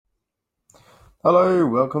Hello,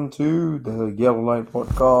 welcome to the Yellow Light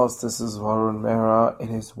Podcast. This is Varun Mehra. It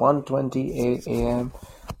is 1:28 a.m.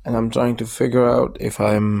 and I'm trying to figure out if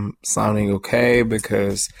I'm sounding okay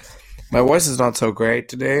because my voice is not so great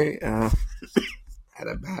today. Had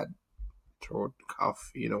a bad throat cough,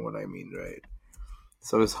 you know what I mean, right?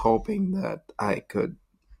 So I was hoping that I could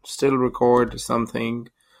still record something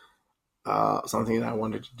that I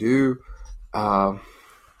wanted to do, and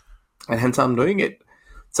hence I'm doing it.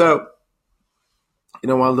 So,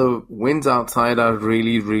 while the winds outside are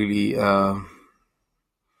really,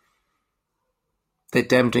 they're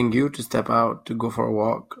tempting you to step out, to go for a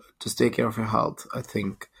walk, to take care of your health. I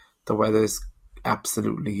think the weather is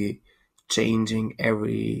absolutely changing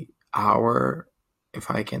every hour, if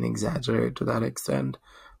I can exaggerate to that extent.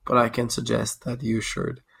 But I can suggest that you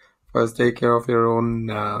should first take care of your own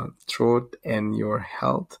throat and your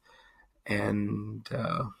health, and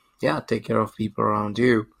take care of people around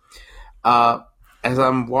you. As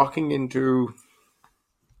I'm walking into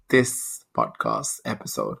this podcast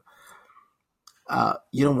episode,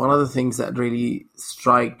 one of the things that really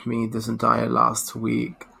struck me this entire last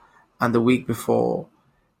week and the week before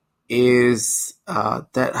is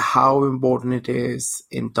that how important it is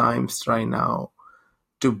in times right now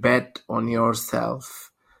to bet on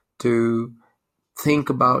yourself, to think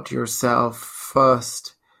about yourself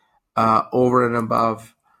first, over and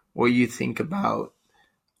above what you think about,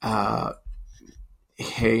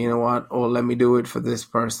 hey, you know what? Oh, let me do it for this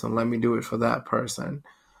person. Let me do it for that person.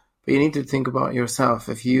 But you need to think about yourself.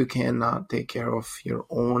 If you cannot take care of your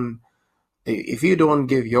own, if you don't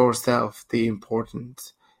give yourself the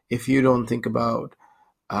importance, if you don't think about,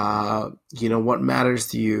 what matters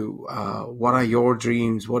to you, what are your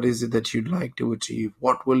dreams, what is it that you'd like to achieve,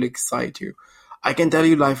 what will excite you, I can tell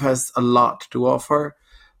you life has a lot to offer.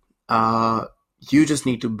 You just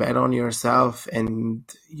need to bet on yourself and,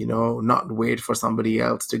 not wait for somebody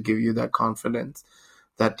else to give you that confidence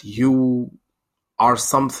that you are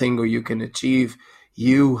something or you can achieve.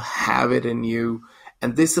 You have it in you.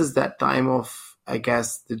 And this is that time of, I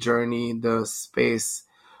guess, the journey, the space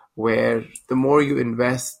where the more you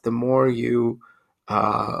invest, the more you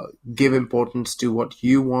give importance to what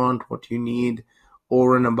you want, what you need,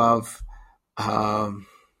 over and above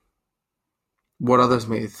what others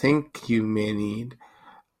may think you may need.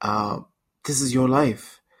 This is your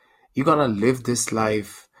life. You gotta live this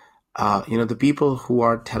life. The people who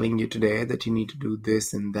are telling you today that you need to do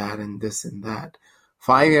this and that and this and that,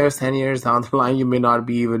 5 years, 10 years down the line, you may not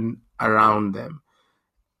be even around them,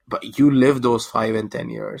 but you live those 5 and 10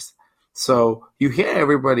 years. So you hear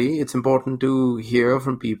everybody. It's important to hear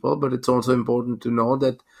from people, but it's also important to know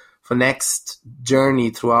that for next journey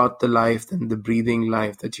throughout the life and the breathing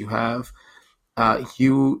life that you have,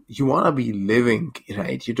 you want to be living,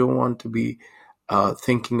 right? You don't want to be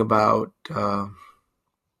thinking about, I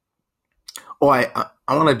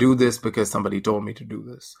want to do this because somebody told me to do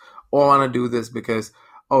this. Or I want to do this because,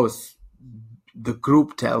 the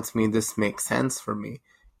group tells me this makes sense for me.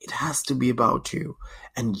 It has to be about you.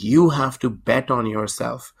 And you have to bet on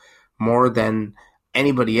yourself more than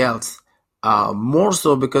anybody else. More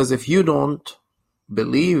so because if you don't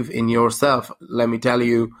believe in yourself, let me tell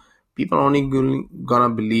you, people are only gonna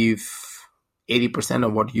believe 80%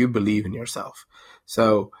 of what you believe in yourself.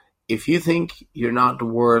 So if you think you're not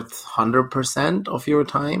worth 100% of your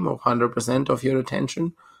time or 100% of your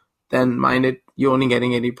attention, then mind it, you're only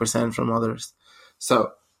getting 80% from others.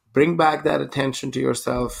 So bring back that attention to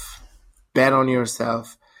yourself, bet on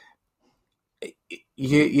yourself.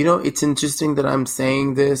 It's interesting that I'm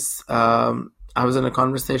saying this. I was in a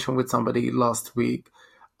conversation with somebody last week,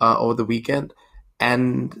 over the weekend,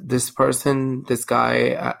 and this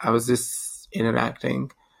guy, I was just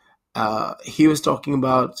interacting. He was talking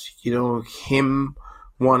about, him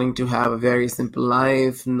wanting to have a very simple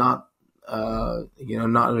life, not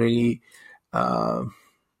really,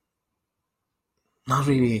 not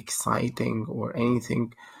really exciting or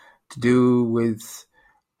anything to do with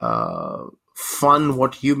fun,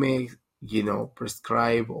 what you may,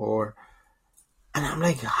 prescribe and I'm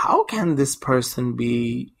like, how can this person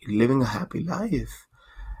be living a happy life?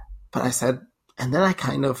 But I said, and then I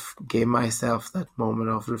kind of gave myself that moment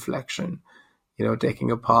of reflection,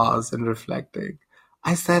 taking a pause and reflecting.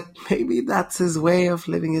 I said, maybe that's his way of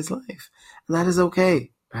living his life. And that is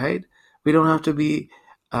okay, right? We don't have to be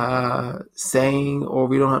saying, or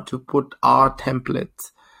we don't have to put our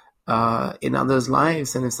templates in others'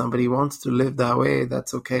 lives. And if somebody wants to live that way,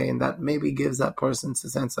 that's okay. And that maybe gives that person a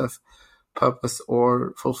sense of purpose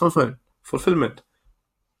or fulfillment.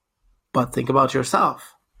 But think about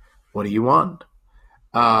yourself. What do you want?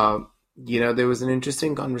 There was an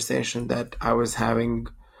interesting conversation that I was having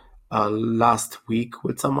last week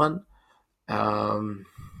with someone. Um,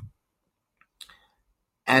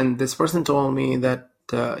 and this person told me that,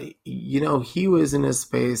 he was in a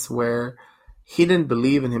space where he didn't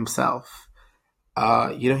believe in himself.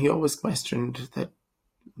 He always questioned that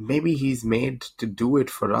maybe he's made to do it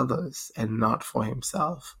for others and not for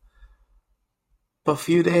himself. But a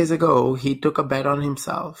few days ago, he took a bet on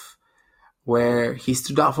himself where he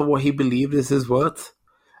stood up for what he believed is his worth.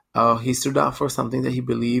 He stood up for something that he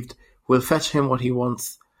believed will fetch him what he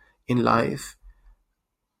wants in life.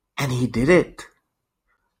 And he did it.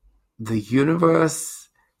 The universe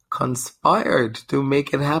conspired to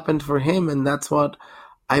make it happen for him. And that's what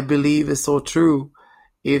I believe is so true.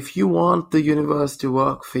 If you want the universe to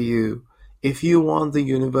work for you, if you want the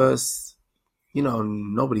universe,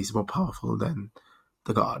 nobody's more powerful than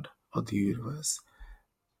the God of the universe.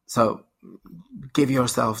 So give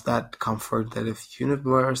yourself that comfort that if the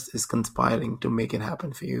universe is conspiring to make it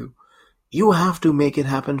happen for you, you have to make it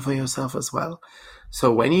happen for yourself as well.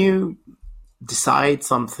 So when you decide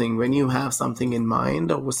something, when you have something in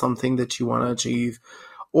mind or something that you want to achieve,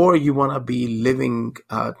 or you want to be living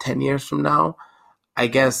 10 years from now, I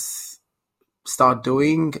guess start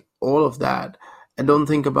doing all of that. And don't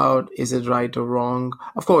think about, is it right or wrong?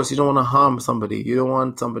 Of course, you don't want to harm somebody. You don't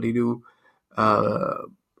want somebody to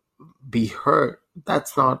be hurt.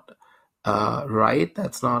 That's not right.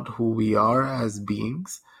 That's not who we are as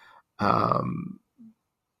beings. But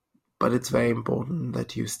it's very important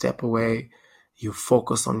that you step away, you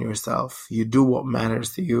focus on yourself, you do what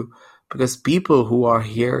matters to you, because people who are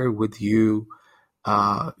here with you,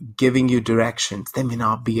 giving you directions, they may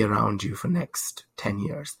not be around you for next 10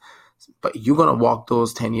 years, but you're going to walk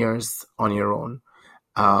those 10 years on your own.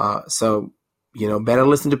 So, better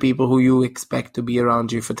listen to people who you expect to be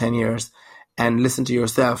around you for 10 years and listen to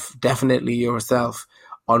yourself, definitely yourself,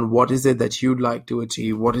 on what is it that you'd like to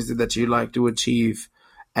achieve, what is it that you'd like to achieve,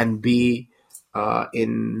 and be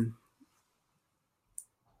in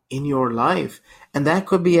your life. And that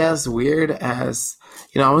could be as weird as,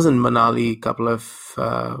 I was in Manali a couple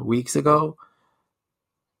of weeks ago,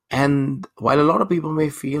 and while a lot of people may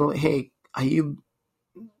feel, hey,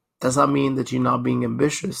 does that mean that you're not being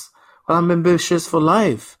ambitious? Well, I'm ambitious for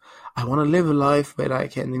life. I want to live a life where I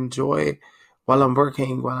can enjoy while I'm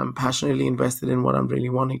working, while I'm passionately invested in what I'm really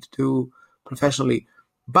wanting to do professionally.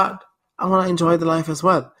 But I want to enjoy the life as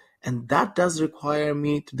well. And that does require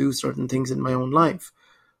me to do certain things in my own life.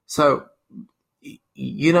 So, it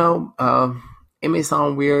may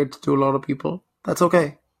sound weird to a lot of people. That's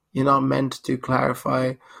okay. You're not meant to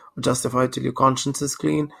clarify or justify till your conscience is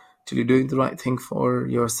clean, till you're doing the right thing for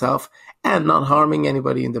yourself and not harming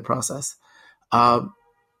anybody in the process.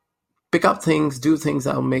 Pick up things, do things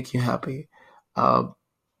that will make you happy.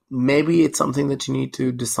 Maybe it's something that you need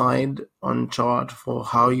to decide on chart for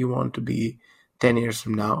how you want to be 10 years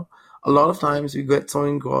from now. A lot of times we get so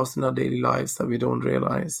engrossed in our daily lives that we don't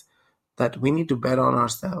realize that we need to bet on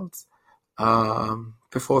ourselves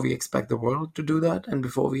before we expect the world to do that and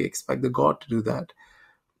before we expect the God to do that.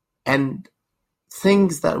 And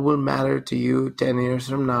things that will matter to you 10 years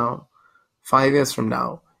from now, 5 years from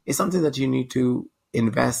now, is something that you need to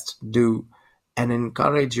invest, do, and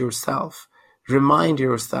encourage yourself, remind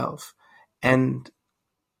yourself, and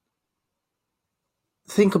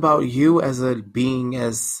think about you as a being,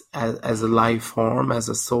 as a life form, as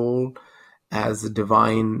a soul, as a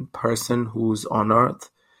divine person who's on earth,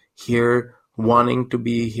 here, wanting to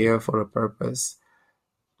be here for a purpose.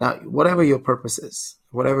 Now, whatever your purpose is,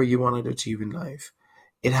 whatever you wanted to achieve in life,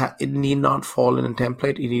 it need not fall in a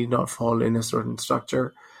template. It need not fall in a certain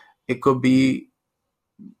structure. It could be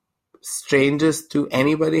strangest to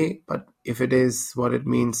anybody, but if it is what it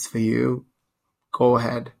means for you, go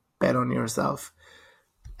ahead, bet on yourself.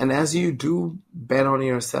 And as you do bet on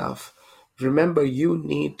yourself, remember you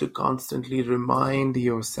need to constantly remind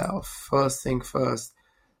yourself, first thing first,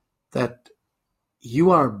 that you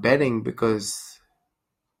are betting because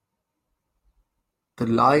the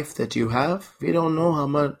life that you have, we don't know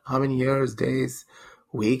how many years, days,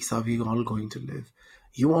 weeks are we all going to live.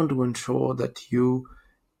 You want to ensure that you,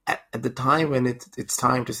 at the time when it's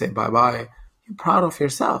time to say bye-bye, you're proud of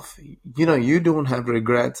yourself. You don't have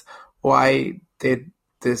regrets. Oh, I did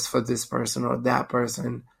this for this person or that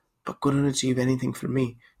person, but couldn't achieve anything for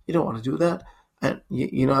me. You don't want to do that. And,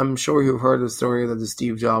 I'm sure you've heard the story that the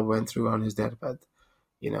Steve Jobs went through on his deathbed.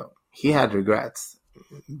 He had regrets.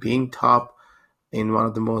 Being top in one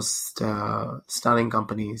of the most stunning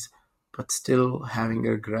companies, but still having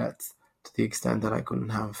regrets to the extent that I couldn't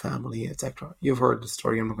have a family, etc. You've heard the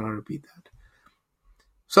story. I'm not going to repeat that.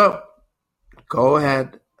 So, go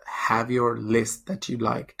ahead, have your list that you'd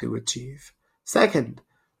like to achieve. Second,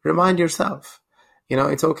 remind yourself,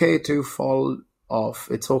 it's okay to fall off.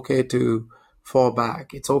 It's okay to fall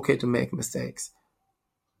back. It's okay to make mistakes.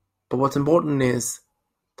 But what's important is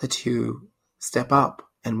that you step up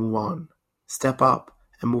and move on, step up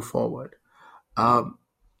and move forward.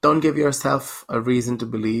 Don't give yourself a reason to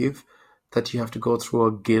believe that you have to go through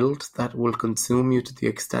a guilt that will consume you to the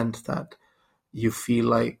extent that you feel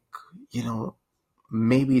like,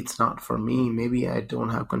 maybe it's not for me. Maybe I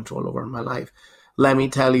don't have control over my life. Let me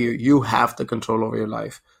tell you, you have the control over your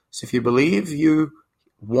life. So if you believe you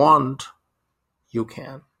want, you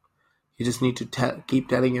can. You just need to keep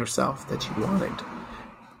telling yourself that you want it.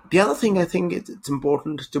 The other thing I think it's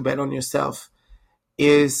important to bet on yourself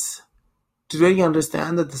is to really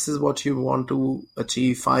understand that this is what you want to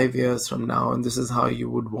achieve 5 years from now, and this is how you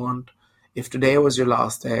would want. If today was your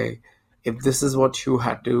last day, if this is what you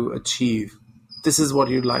had to achieve, this is what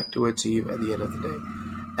you'd like to achieve at the end of the day.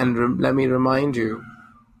 And let me remind you,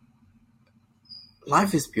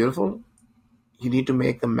 life is beautiful. You need to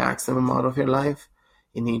make the maximum out of your life.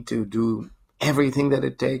 You need to do everything that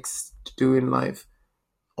it takes to do in life.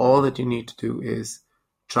 All that you need to do is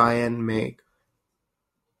try and make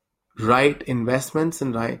right investments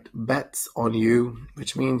and right bets on you,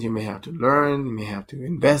 which means you may have to learn, you may have to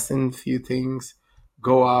invest in a few things,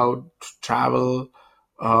 go out, travel,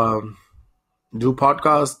 do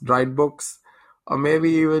podcasts, write books, or maybe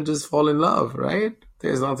even just fall in love, right?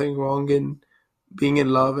 There's nothing wrong in being in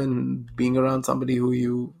love and being around somebody who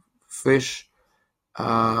you wish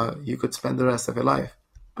you could spend the rest of your life.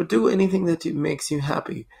 But do anything that makes you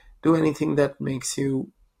happy. Do anything that makes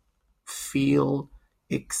you feel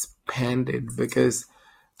expanded, because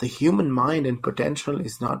the human mind and potential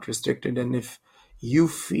is not restricted. And if you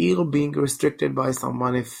feel being restricted by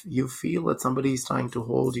someone, if you feel that somebody is trying to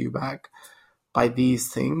hold you back by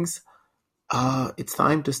these things, it's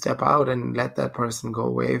time to step out and let that person go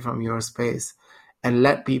away from your space and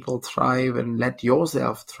let people thrive and let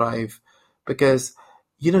yourself thrive, because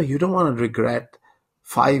you don't want to regret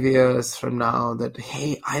 5 years from now that,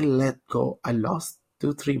 hey, I let go, I lost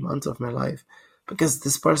 2-3 months of my life because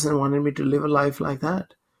this person wanted me to live a life like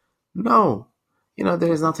that. No,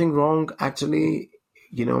 there is nothing wrong actually,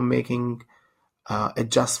 making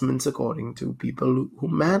adjustments according to people who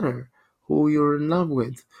matter, who you're in love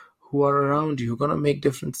with, who are around you, who are going to make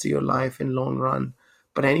difference to your life in long run.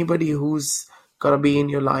 But anybody who's going to be in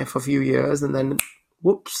your life for a few years and then,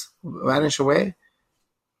 whoops, vanish away,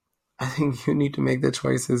 I think you need to make the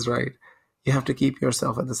choices right. You have to keep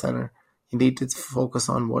yourself at the center. You need to focus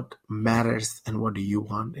on what matters and what do you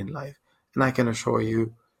want in life. And I can assure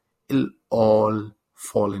you, it'll all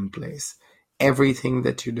fall in place. Everything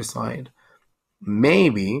that you decide.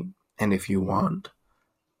 Maybe, and if you want,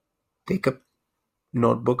 take a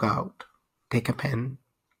notebook out, take a pen,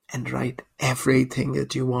 and write everything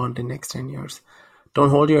that you want in the next 10 years. Don't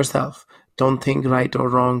hold yourself. Don't think right or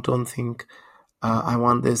wrong. Don't think, I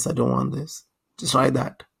want this, I don't want this. Just write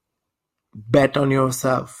that. Bet on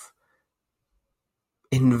yourself.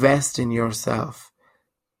 Invest in yourself.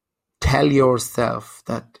 Tell yourself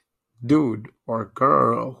that, dude or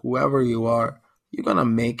girl or whoever you are, you're going to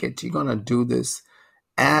make it. You're going to do this.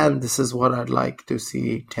 And this is what I'd like to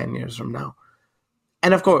see 10 years from now.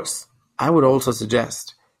 And of course, I would also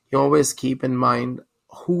suggest you always keep in mind,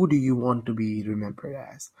 who do you want to be remembered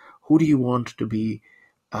as? Who do you want to be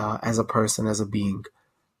as a person, as a being?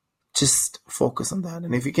 Just focus on that.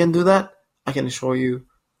 And if you can do that, I can assure you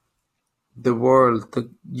the world, the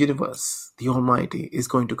universe, the Almighty is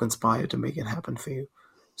going to conspire to make it happen for you.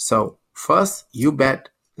 So first you bet,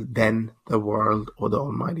 then the world or the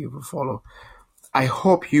Almighty will follow. I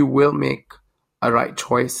hope you will make a right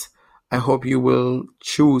choice. I hope you will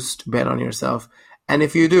choose to bet on yourself. And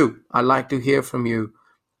if you do, I'd like to hear from you.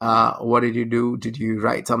 What did you do? Did you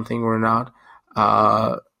write something or not?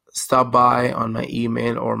 Stop by on my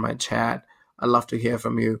email or my chat. I'd love to hear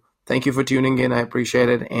from you. Thank you for tuning in. I appreciate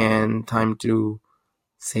it. And time to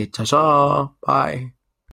say ta-ta. Bye.